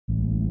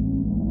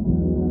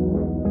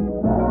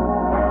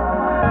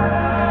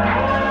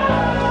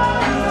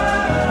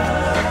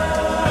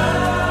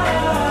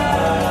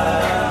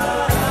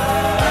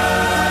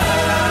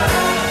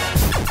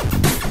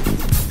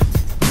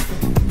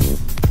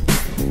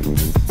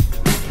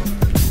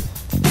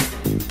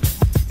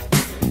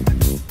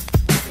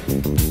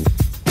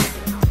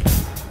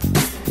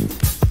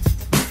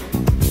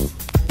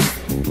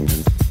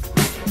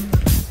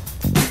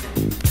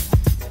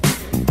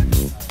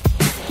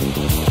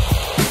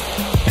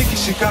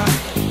esticar,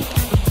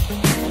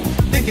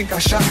 tem que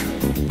encaixar.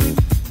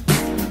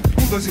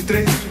 1, 2 e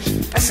 3,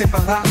 é sem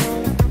parar.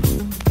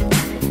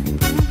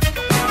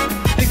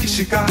 Tem que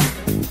esticar,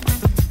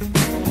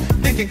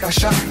 tem que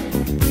encaixar.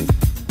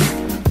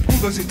 1,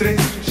 2 e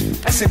 3,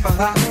 é sem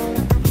parar.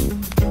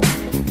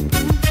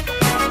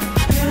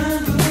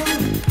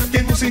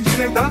 Quem não se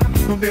endireitar,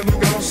 não tem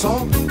lugar ao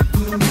sol.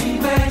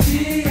 Domingo é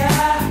dia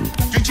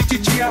de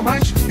tititi a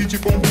mais e de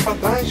bumbum pra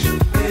trás.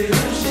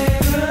 verão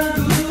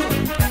chegando.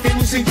 Quem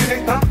não se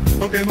endireitar,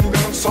 não tem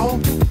lugar ao sol.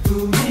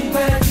 Domingo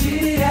é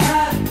dia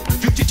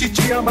De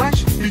tititi a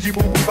mais e de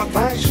bumbum pra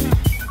trás.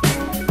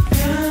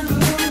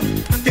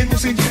 Quem não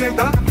se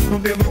endireitar, não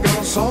tem lugar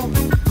ao sol.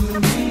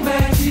 Domingo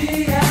é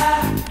dia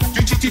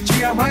De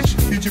tititi a mais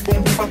e de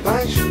bumbum pra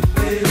trás.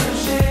 verão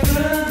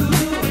chegando.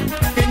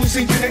 Quem não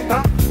se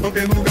endireitar, não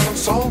tem lugar ao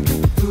sol.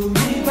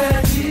 Domingo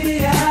é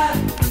dia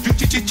De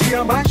tititi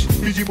a mais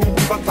e de bumbum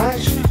pra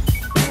trás.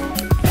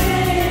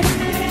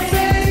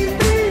 Vem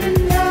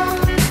brilhar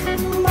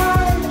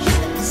mais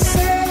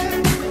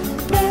cedo,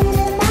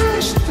 uma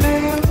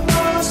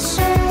estrela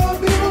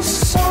sobre o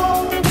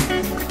sol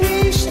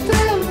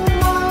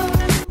estelar.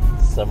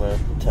 Summer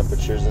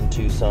temperatures in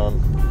Tucson.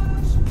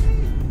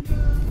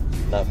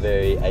 Not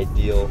very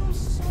ideal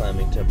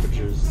climbing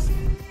temperatures.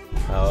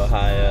 How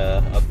high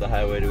up the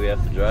highway do we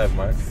have to drive,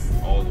 Mark?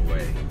 All the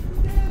way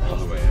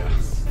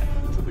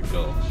to the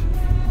gulch.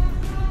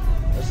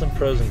 There's some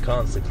pros and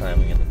cons to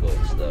climbing in the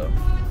gulch, though.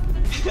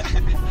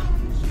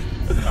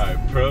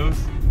 Alright, pros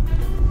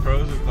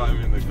of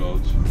climbing in the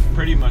gulch.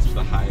 Pretty much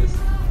the highest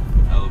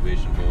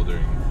elevation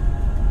bouldering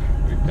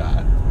we've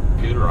got.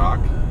 Good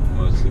rock,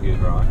 mostly good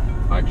rock.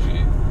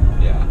 Actually,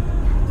 yeah,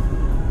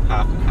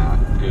 half and half,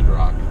 good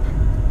rock.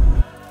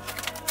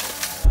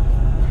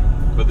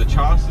 But the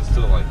choss is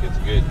still like, it's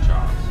good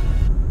choss.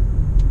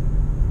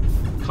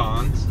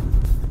 Cons,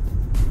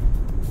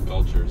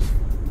 Gulchers,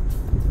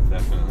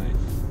 definitely.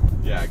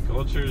 Yeah,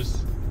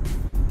 Gulchers,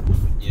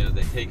 you know,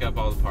 they take up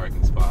all the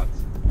parking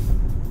spots.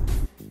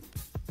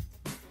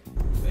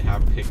 They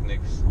have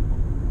picnics.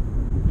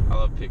 I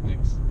love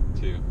picnics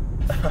too.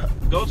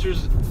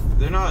 Gulchers,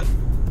 they're not,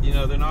 you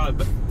know, they're not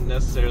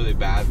necessarily a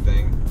bad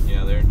thing. You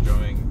know, they're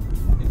enjoying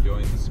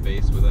the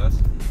space with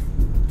us.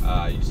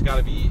 You just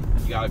gotta be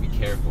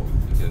careful,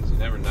 because you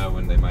never know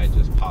when they might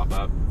just pop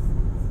up.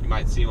 You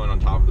might see one on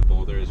top of the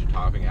boulder as you're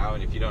topping out,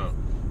 and if you don't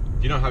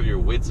have your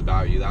wits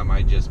about you, that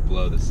might just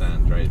blow the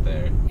scent right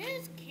there.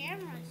 Whose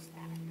camera is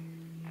that?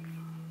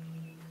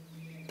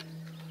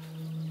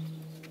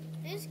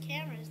 Whose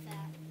camera is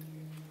that?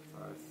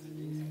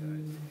 These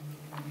guys.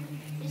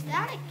 Is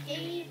that a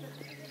cave?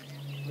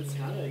 It's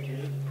kind of a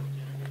cave.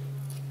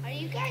 Are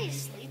you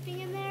guys sleeping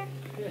in there?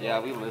 Yeah,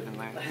 we live in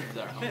there. It's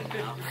our home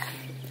now.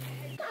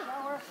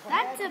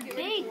 That's a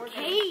big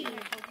cave.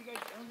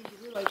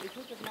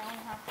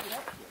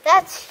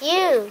 That's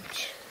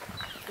huge.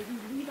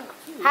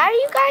 How are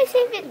you guys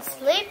even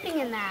sleeping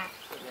in that?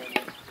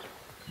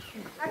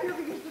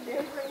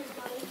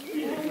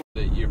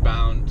 You're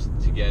bound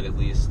to get at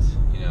least,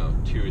 you know,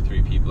 2 or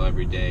 3 people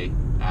every day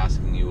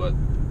asking you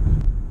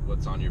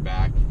what's on your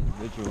back.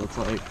 Looks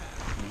like.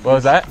 What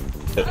was that?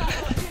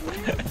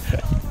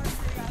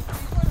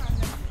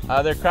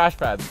 They're crash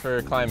pads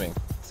for climbing.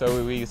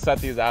 So we set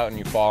these out and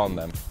you fall on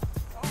them.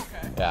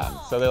 Yeah,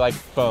 so they're like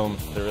foam.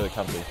 They're really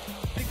comfy.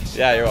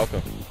 Yeah, you're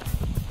welcome.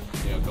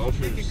 You know,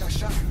 Gulchers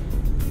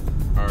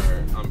are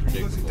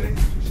unpredictable.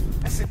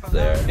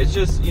 It's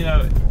just, you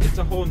know, it's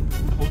a whole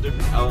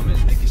different element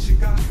to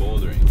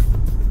bouldering.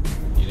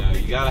 You know,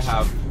 you gotta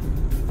have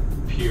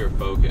pure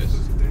focus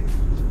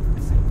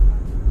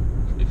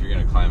if you're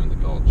gonna climb in the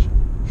gulch.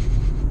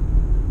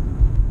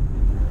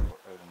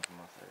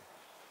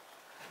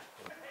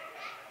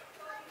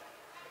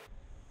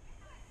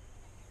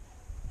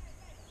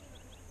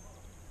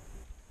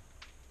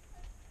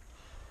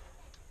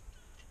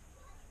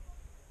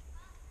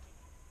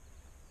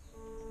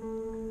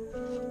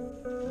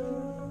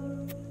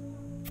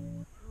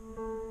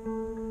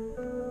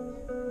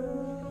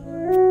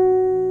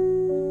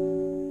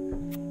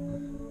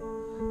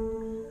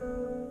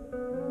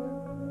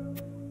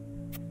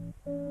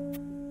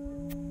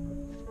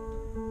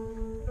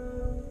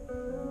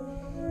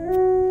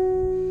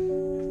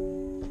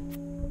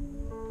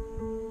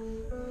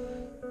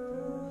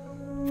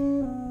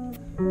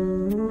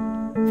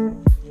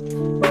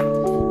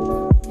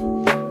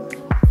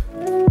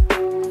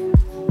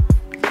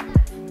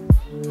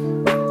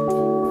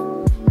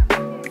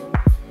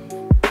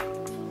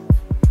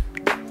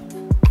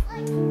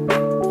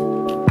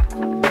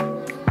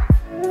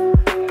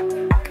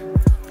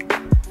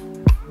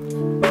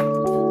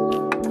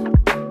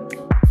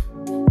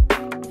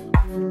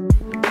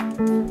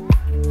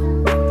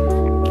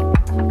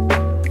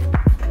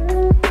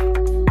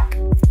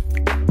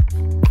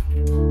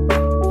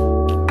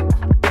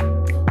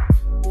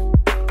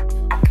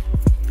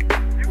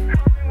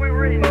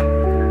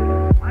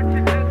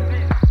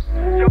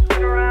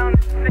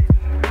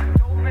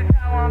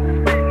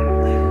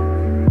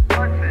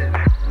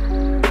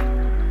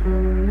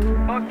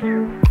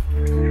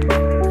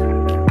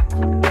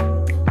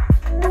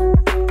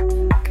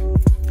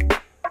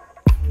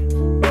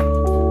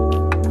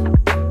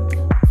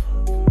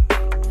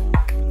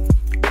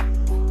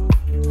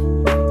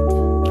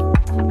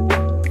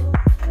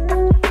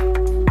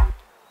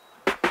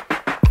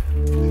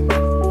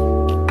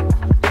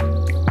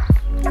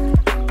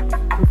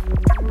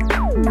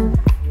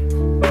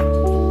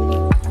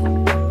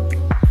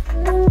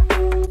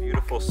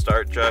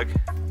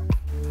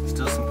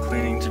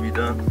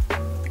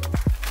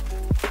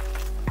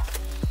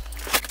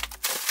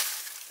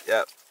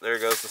 Yep, there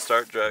goes the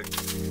start jug.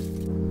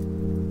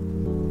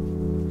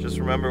 Just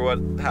remember what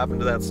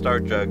happened to that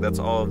start jug. That's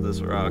all of this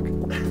rock.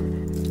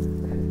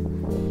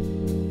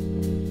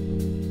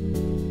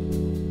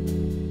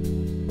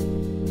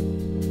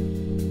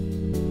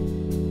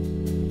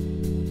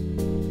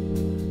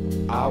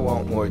 I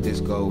want more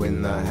disco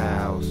in the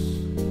house.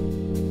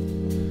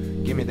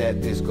 Give me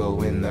that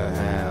disco in the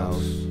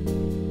house.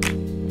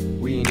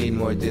 We need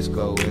more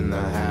disco in the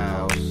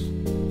house.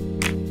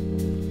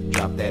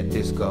 Drop that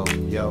disco,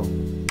 yo.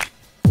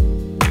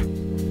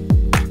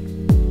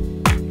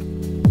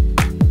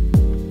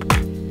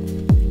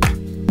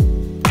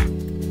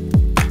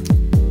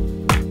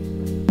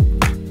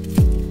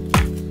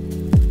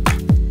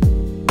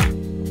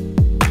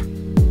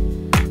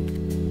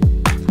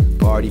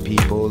 Party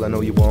people, I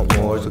know you want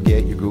more, so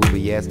get your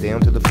groovy ass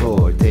down to the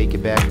floor. Take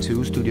it back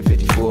to Studio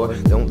 54.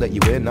 Don't let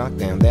you in, knock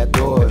down that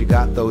door. If you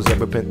got those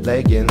zebra print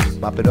leggings,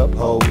 mop it up,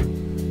 ho.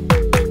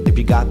 If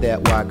you got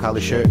that white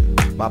collar shirt,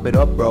 mop it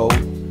up, bro.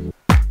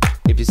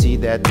 If you see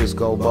that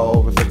disco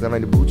ball reflecting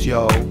on the boots,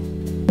 yo.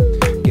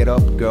 Get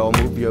up, girl,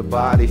 move your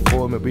body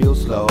for me real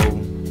slow.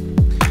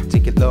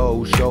 Take it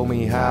low, show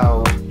me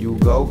how you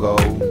go.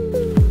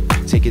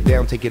 Take it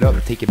down, take it up,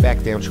 take it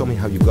back down, show me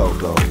how you go.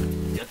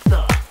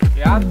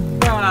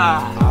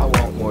 I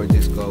want more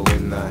disco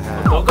in the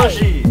house.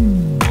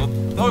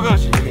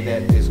 Give me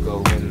that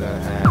disco in the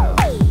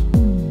house.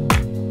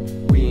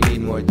 We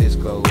need more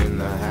disco in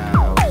the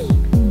house.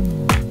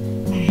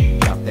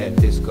 Drop that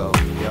disco,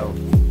 yo.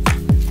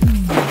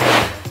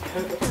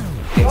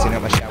 Dancing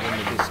out my shower in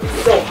the disco.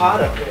 It's so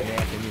hot up there.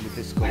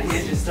 My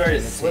hand just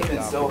started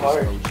slipping so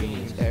hard.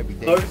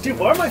 Oh, dude,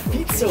 why are my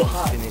feet so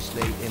hot?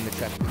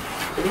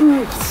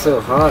 Ooh, it's so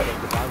hot.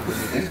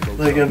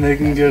 Like I'm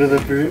making go to the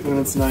brute when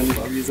it's 90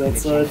 degrees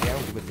outside.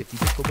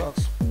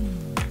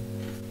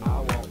 I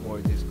want more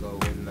disco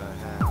in the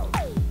house.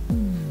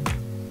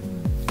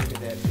 Give me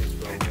that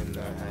disco in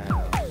the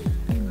house.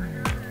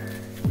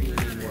 We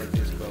need more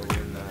disco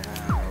in the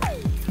house.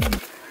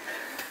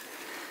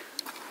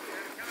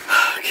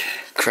 Okay.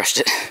 Crushed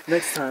it.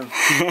 Next time.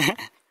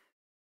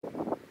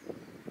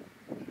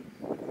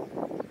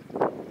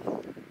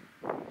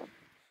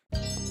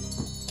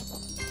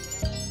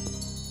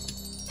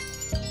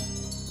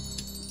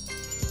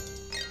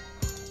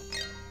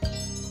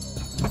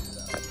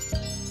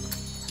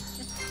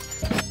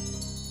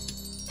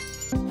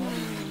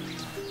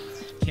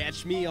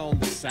 Catch me on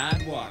the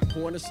sidewalk,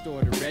 corner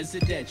store to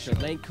residential.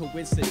 Ain't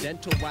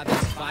coincidental why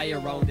there's fire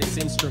on this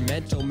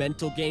instrumental.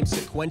 Mental game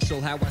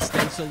sequential, how I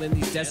stencil in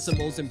these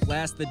decimals and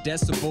blast the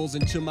decibels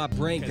into my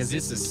brain, cause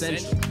it's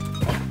essential.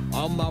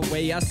 On my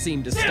way, I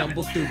seem to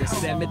stumble through a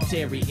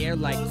cemetery, air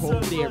like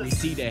cold dairy.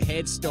 See the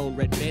headstone,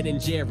 red Ben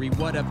and Jerry.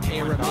 What a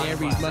pair of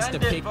Marys. Must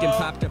have picked and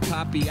popped a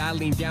poppy. I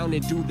lean down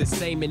and do the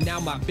same, and now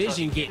my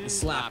vision getting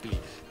sloppy.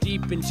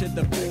 Deep into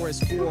the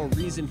forest for a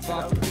reason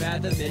far from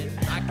fathoming.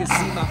 I can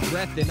see my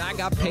breath and I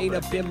got pain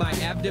up in my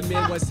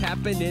abdomen. What's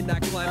happening? I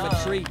climb a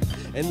tree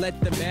and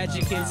let the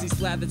magic in. See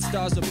slathered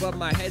stars above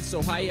my head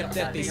so high up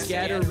that they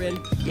scattering.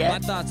 My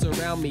thoughts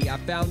around me, I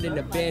found an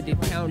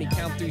abandoned county.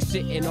 Count three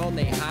sitting on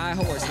their high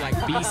horse like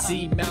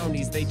BC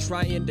Mounties. They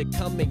trying to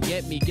come and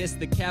get me. Guess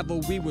the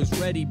cavalry was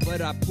ready,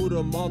 but I put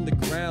them on the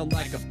ground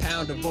like a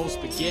pound of old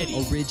spaghetti.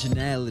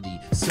 Originality,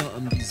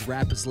 something these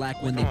rappers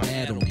lack when they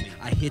battle me.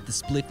 I hit the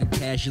split and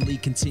casually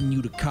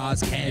continue to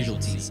cause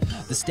casualties.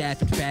 The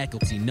staff and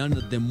faculty, none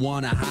of them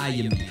wanna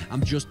hire me.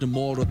 I'm just a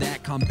mortal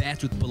that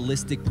combats with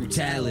ballistic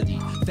brutality.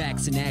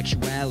 Facts and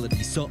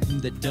actuality,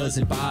 something that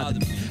doesn't bother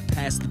me.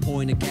 Past the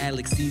point of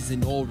galaxies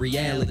and all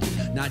reality.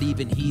 Not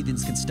even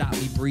heathens can stop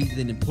me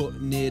breathing and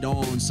putting it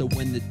on. So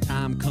when the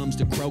time comes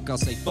to croak, I'll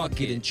say fuck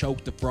it and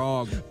choke the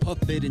frog.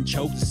 Puff it and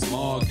choke the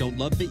smog. Don't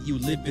love it, you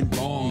living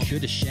wrong.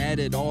 Should've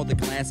shattered all the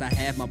glass I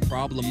have, my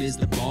problem is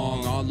the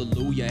bong.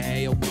 Hallelujah,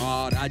 hail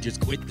God, I just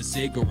quit the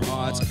cigarettes.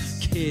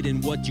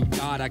 Kidding what you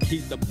thought, I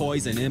keep the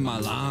poison in my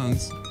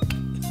lungs.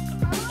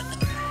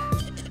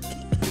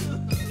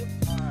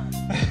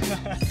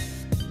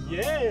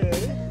 Yeah.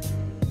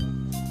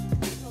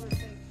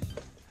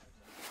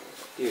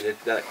 Dude,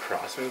 that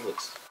cross move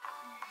looks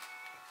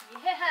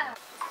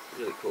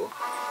really cool.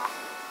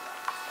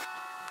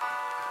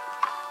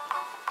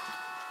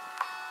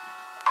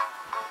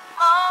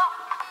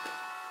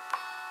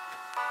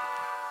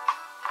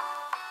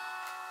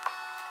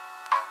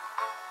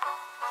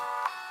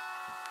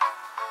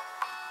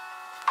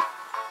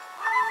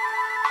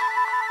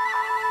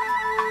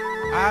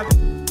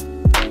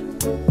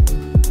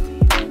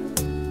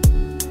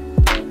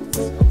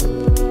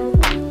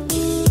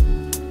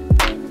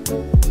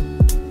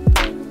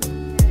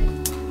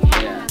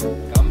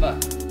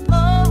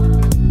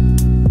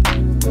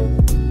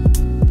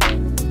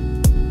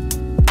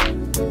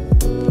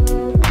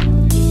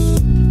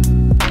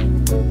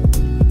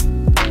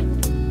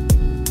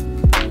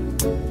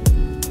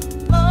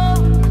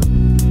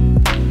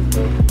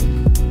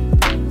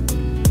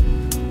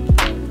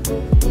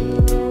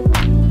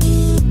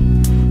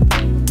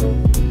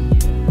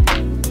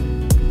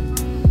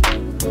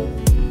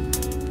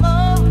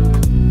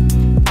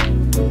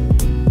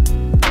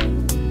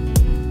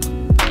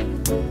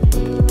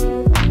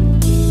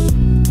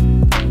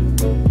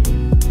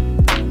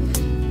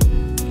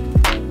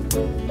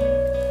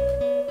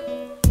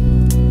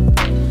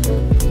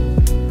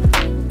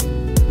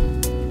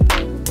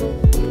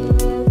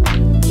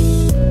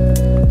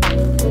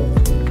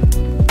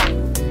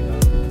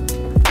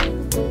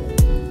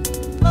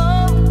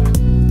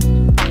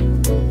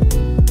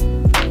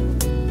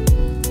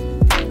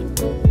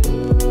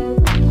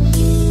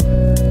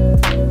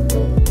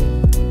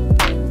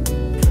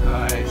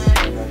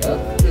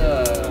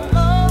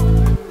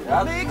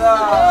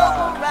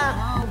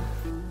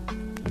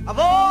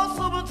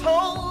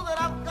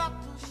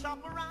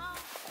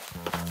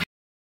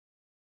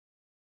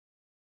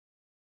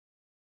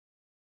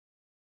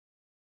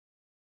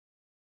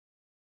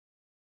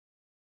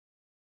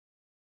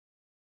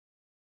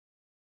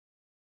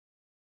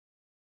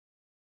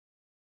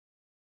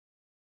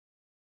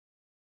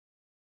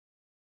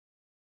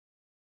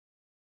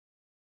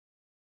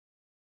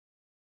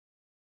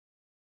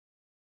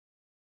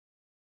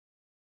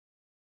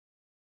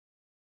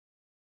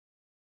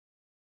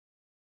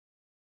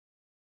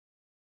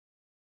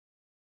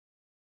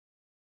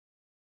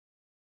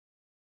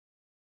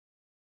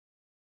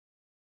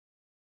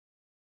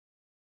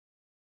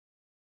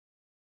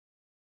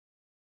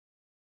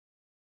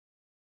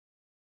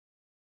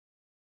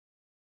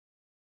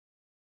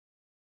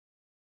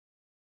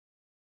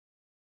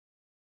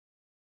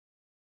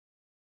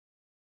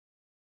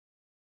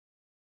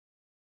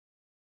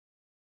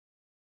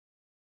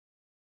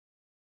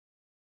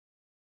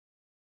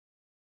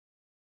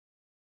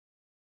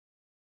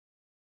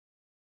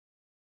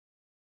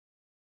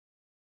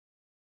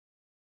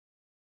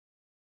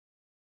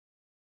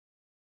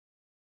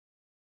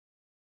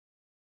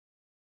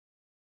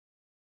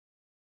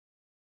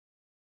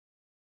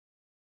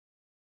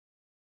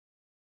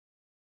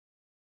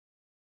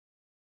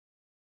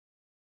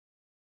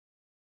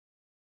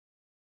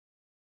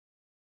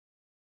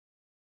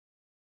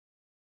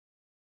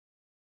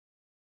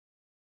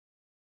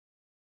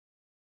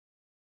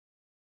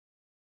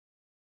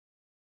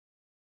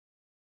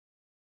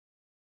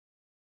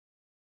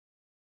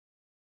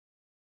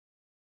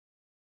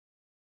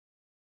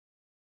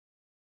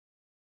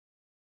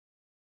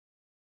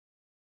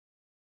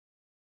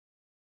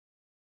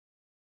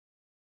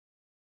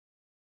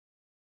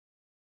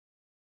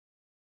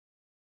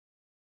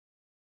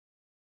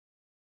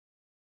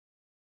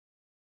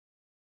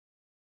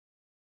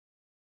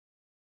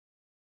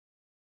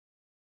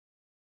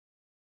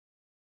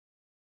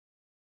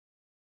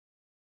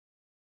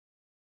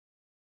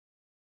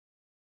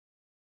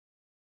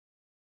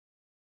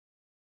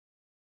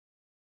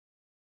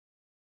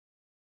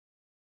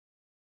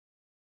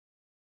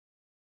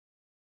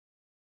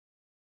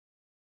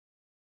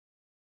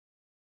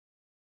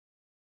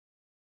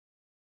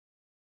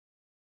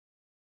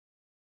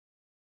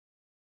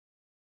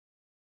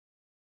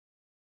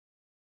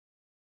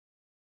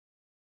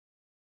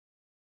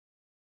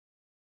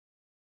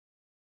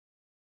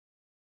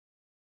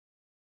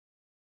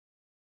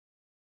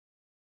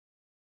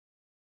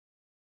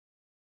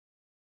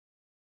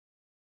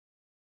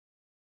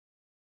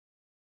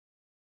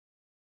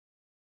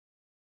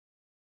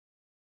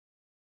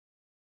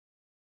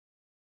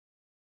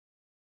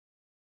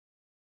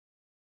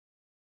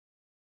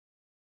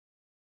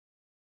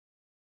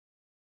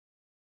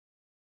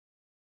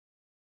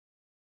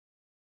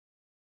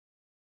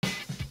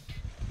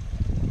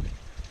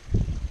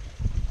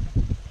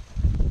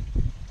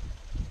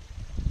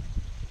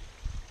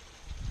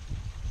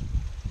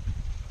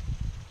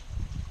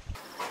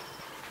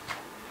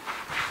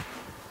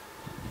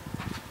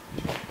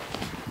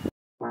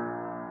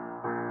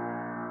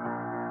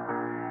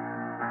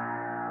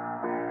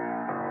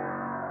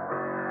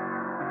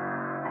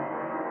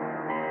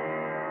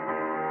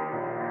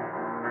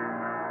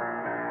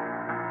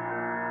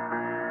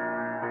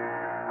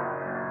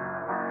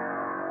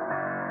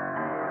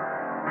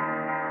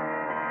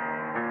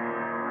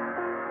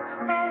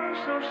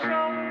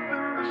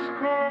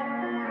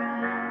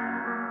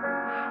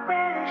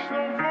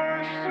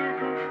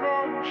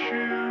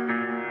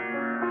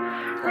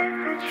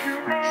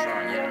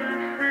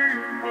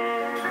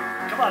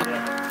 Come on,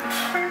 man.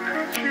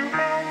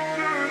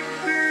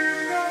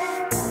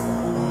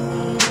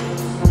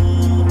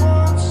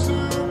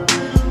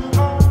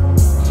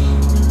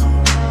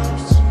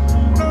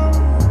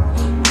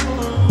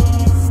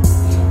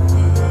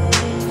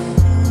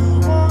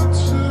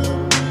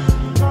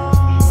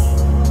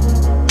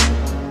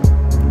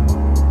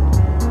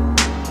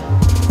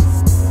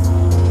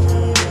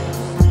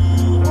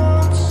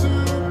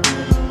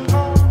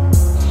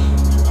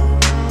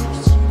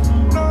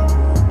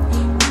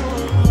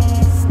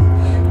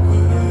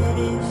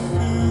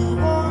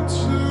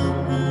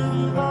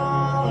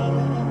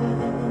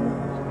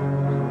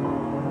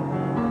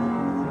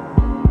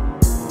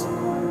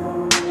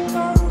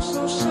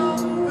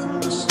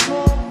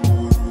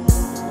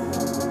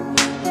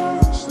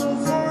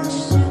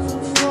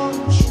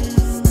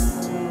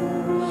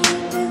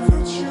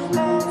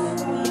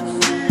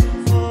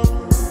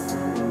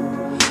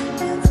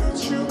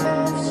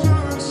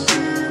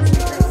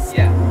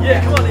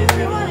 Yeah, come on,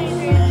 Adrian. Come on,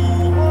 Adrian.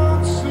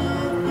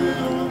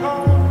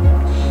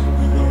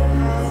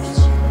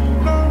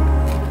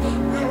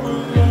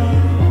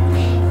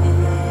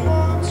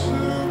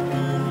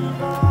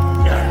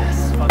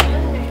 Yes,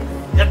 fucking.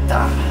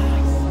 Yatta.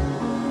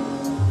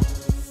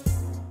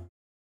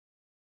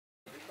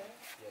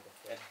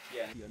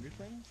 Yeah. The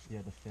underthing?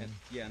 Yeah, the fin.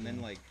 Yeah, and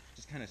then like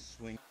just kind of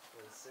swing.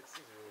 Well, the 6 is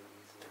really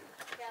easy.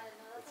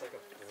 It's like a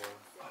 4.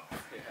 Oh,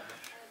 yeah.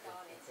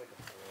 It's like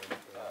a 4. It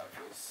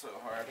feels so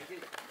hard.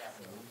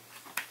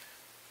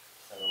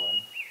 Settle in,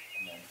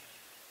 and then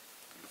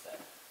reset.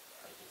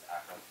 Like just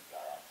act like you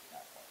got off from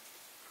that point.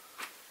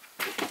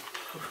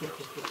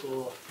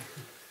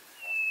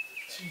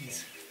 Jeez.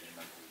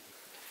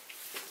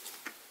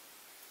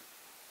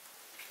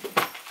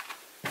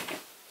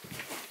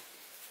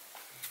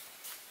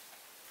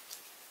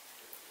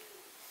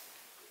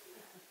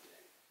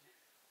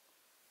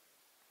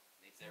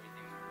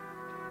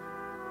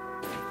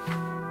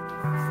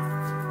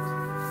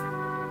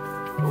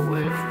 Oh,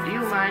 do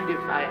you mind if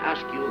I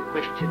ask you a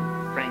question,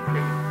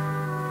 frankly?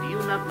 Do you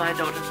love my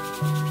daughter?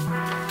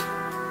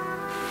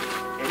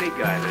 Any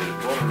guy that is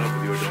born in love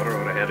with your daughter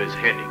ought to have his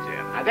head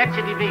examined. Now, that's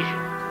an evasion.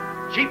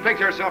 She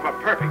picked herself a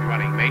perfect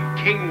running mate,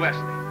 King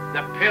Wesley,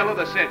 the pill of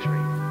the century.